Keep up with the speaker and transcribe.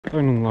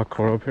Down in LOUGH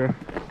CORRIB here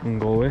in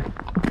Galway,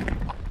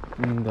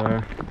 and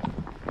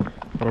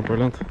had a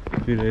brilliant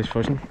few days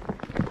fishing.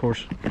 Of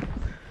course,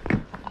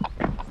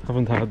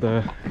 haven't had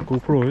the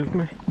GoPro with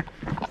me,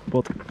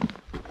 but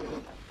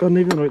got an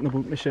evening out in the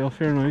boat myself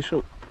here now,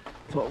 so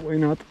thought why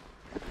not.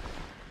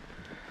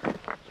 So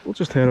we'll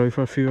just head out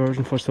for a few hours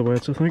and fish the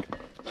wets, I think.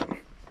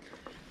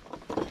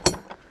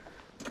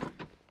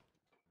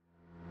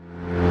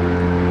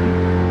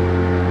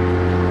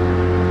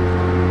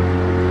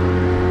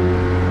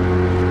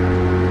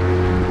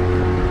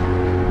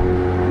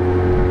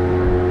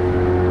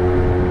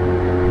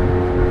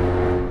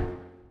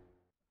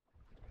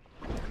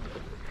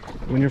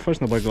 When you're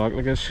fishing a big loch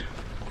like this,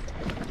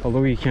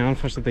 although you can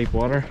fish the deep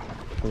water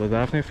for the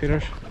Daphne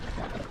feeders,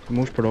 the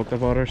most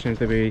productive water seems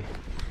to be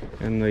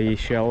in the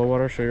shallow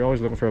water, so you're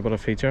always looking for a bit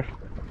of feature.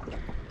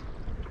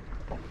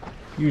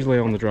 Usually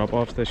on the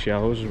drop-offs, the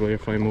shallows is where you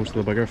find most of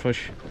the bigger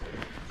fish.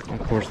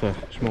 And of course the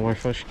smaller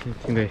fish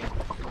can be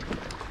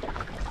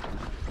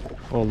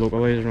all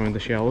localised around the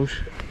shallows.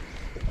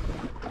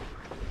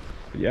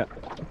 But yeah,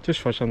 just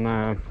fishing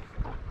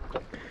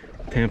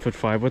 10-foot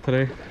 5-wood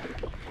today.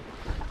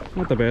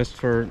 Not the best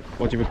for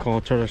what you would call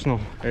a traditional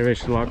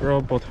Irish loch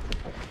rod, but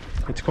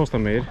it's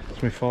custom made.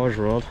 It's my father's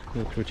rod,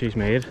 which he's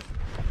made,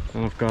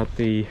 and I've got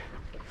the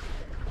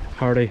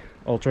Hardy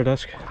Ultra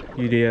Disc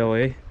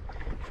UDLA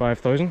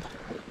 5000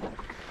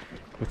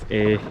 with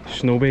a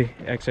Snowby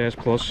XS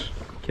Plus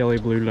Kelly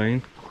blue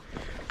line.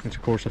 It's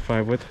of course a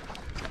 5-wood.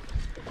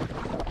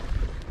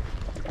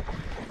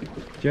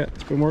 Yeah,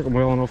 it's been working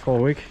well enough all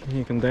week.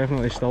 You can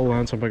definitely still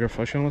land some bigger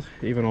fish on it,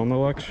 even on the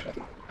lochs.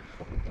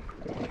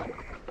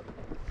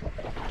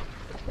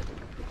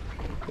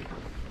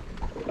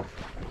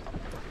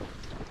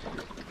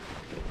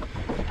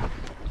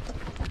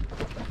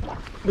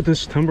 But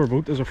this timber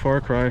boat is a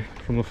far cry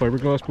from the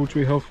fiberglass boats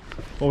we have.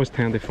 Always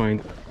tend to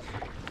find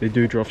they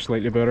do drift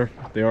slightly better.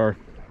 They are,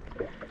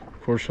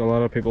 of course, a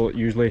lot of people that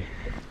usually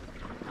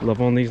live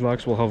on these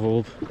lochs will have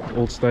old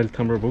style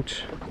timber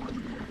boats.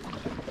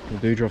 They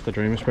do drift the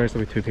dream, especially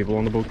with two people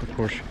on the boat. Of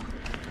course,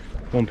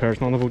 one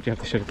person on the boat, you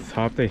have to sit at the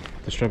top to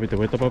distribute the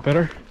weight a bit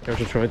better.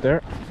 There's a trout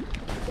there.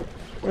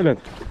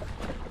 Brilliant.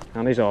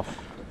 And he's off.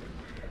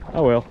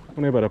 Oh well,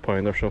 only about a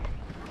pound or so.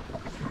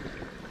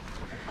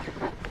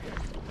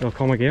 He'll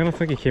come again. I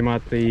think he came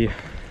at the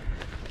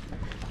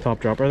top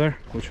dropper there,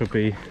 which would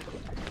be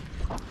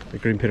the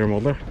green Peter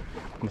Mulder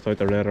without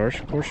the red arch,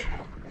 of course,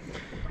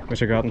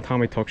 which I got in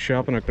Tommy Tuck's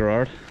shop in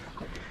Uachtarard.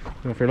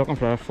 If you're looking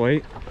for that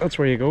flight, that's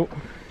where you go.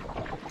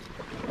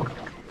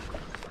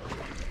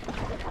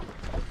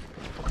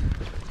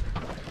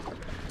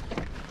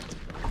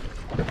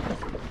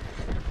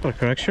 But a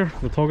correction,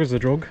 the tug is the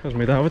drug, as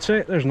my dad would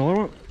say. There's another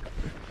one.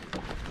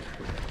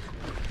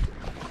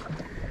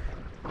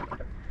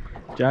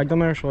 Jagged him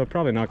there, so I'll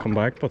probably not come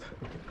back, but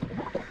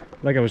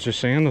like I was just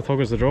saying, the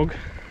tug is the drug.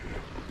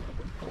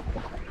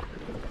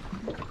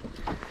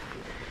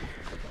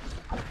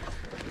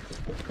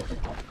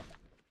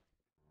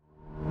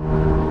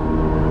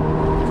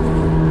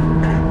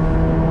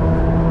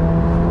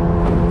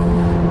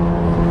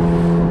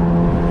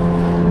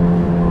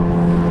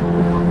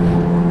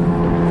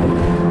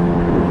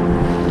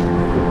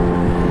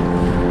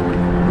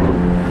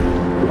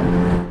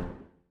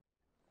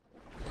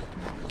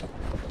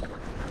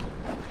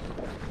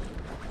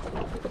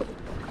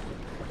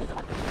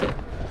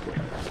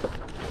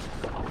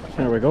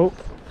 There we go.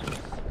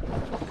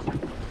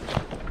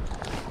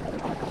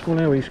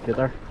 Only a wee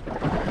skitter.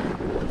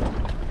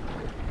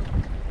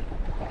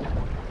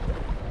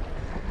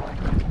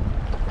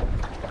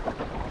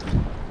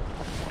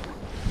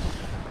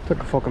 Took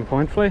a fucking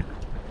point flea.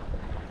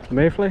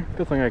 Mayfly.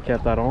 Good thing I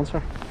kept that on,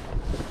 sir.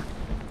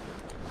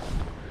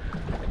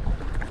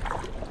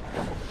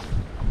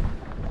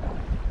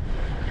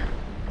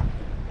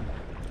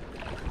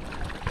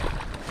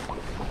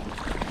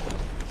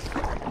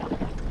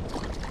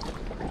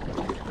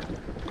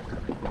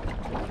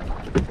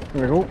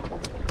 There we go.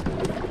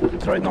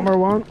 Trout number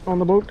 1 on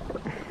the boat.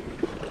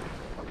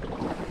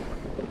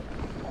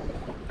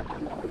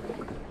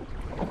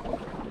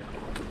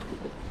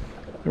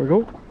 There we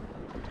go.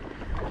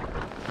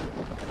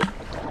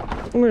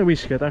 Only a wee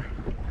skitter.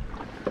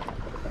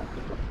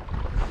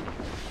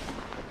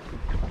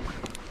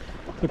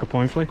 Took a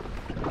point flea.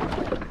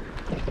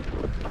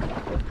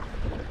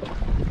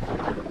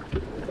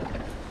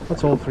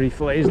 That's all 3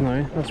 flies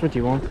now. That's what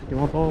you want. You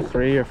want all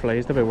 3 of your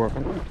flies to be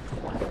working.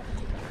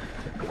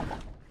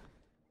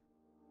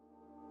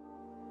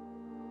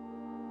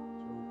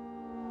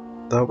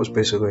 That was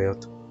basically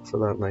it for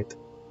that night.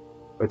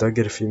 I did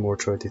get a few more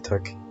trout to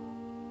tick,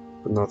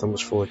 but nothing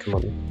was fully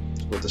committing,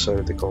 so we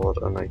decided to call it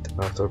a night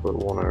after about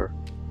 1 hour.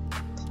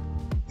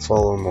 The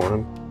following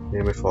morning, me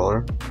and my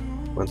father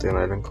went to an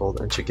island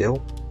called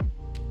Inchigill,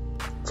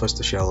 fished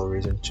the shallow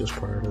region just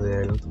prior to the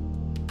island.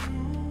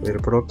 We had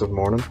a productive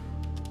morning,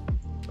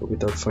 but we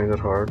did find it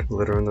hard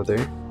later in the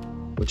day,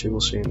 which you will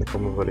see in the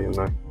coming video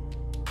now.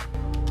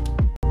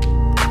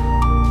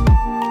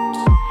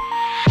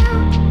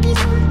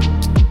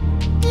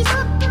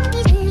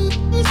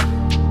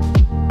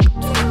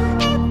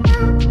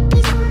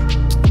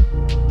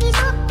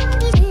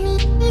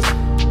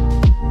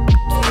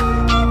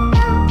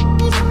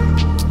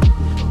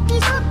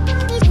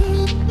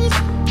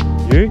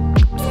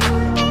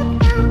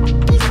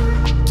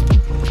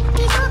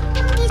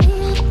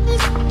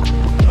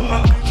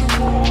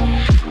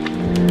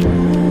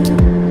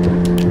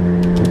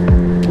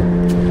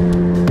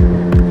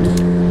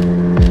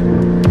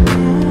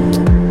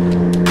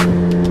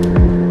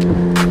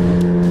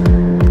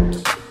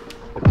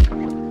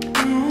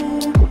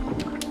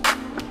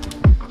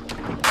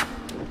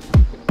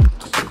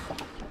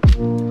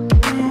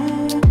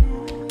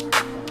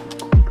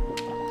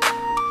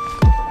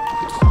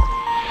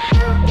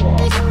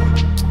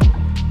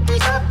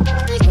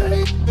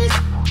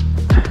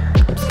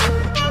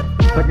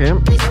 Thick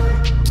game.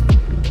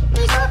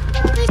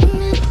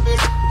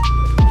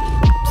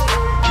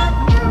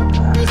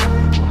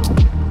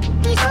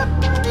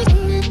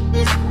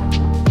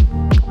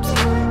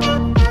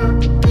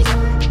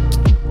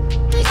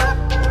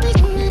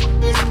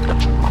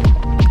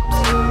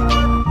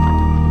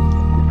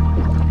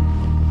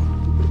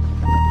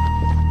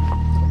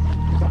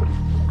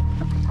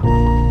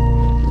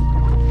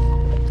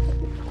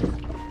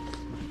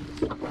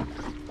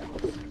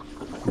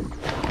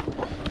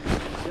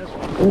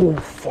 Oh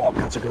fuck,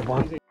 that's a good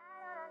one.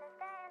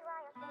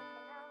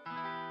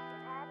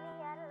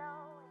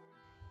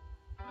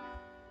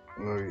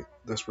 Now,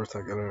 this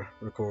particular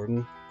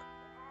recording,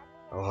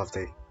 I'll have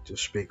to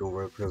just speak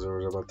over it because there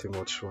was a bit too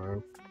much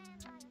swearing.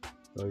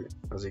 Now,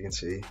 as you can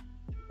see,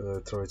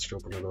 the trout's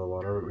jumping into the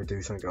water, but we do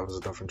think that was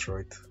a different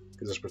trout,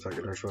 because this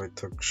particular trout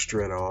took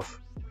straight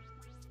off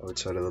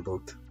outside of the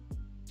boat,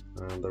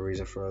 and the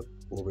reason for it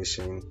will be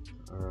seen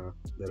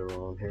later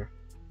on here.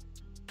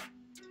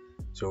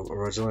 So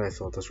originally I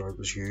thought this trout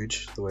was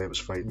huge, the way it was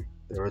fighting.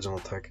 The original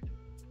tick,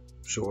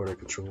 so out of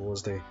control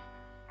as the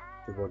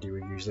what you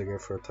would usually get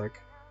for a tick.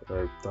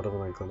 I did have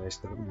an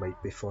inclination that it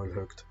might be foul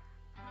hooked,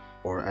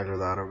 or either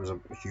that or it was a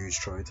huge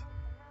trout.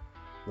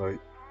 Now,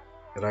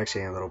 it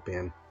actually ended up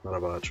being not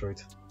a bad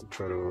trout. The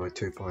trout of about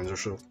 2 pounds or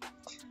so.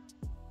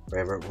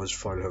 However, it was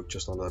foul hooked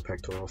just under the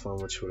pectoral fin,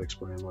 which would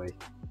explain why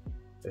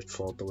it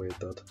fought the way it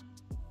did.